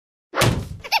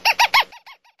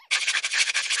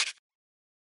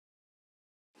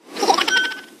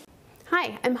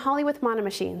Hi, I'm Holly with Manuf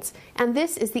Machines, and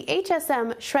this is the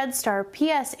HSM Shredstar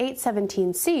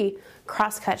PS817c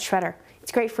crosscut shredder.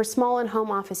 It's great for small and home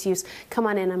office use. Come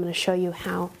on in, I'm going to show you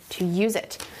how to use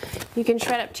it. You can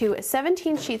shred up to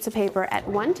 17 sheets of paper at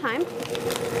one time.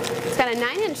 It's got a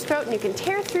 9-inch throat and you can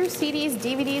tear through CDs,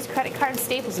 DVDs, credit cards,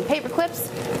 staples, and paper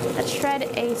clips. Let's shred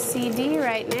a CD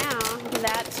right now.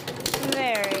 That's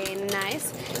very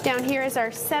nice. Down here is our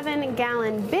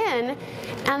 7-gallon bin,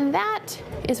 and that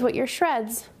is what your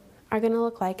shreds are going to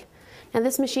look like. Now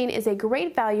this machine is a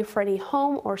great value for any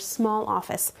home or small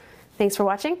office. Thanks for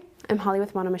watching. I'm Holly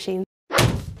with Manuf Machines.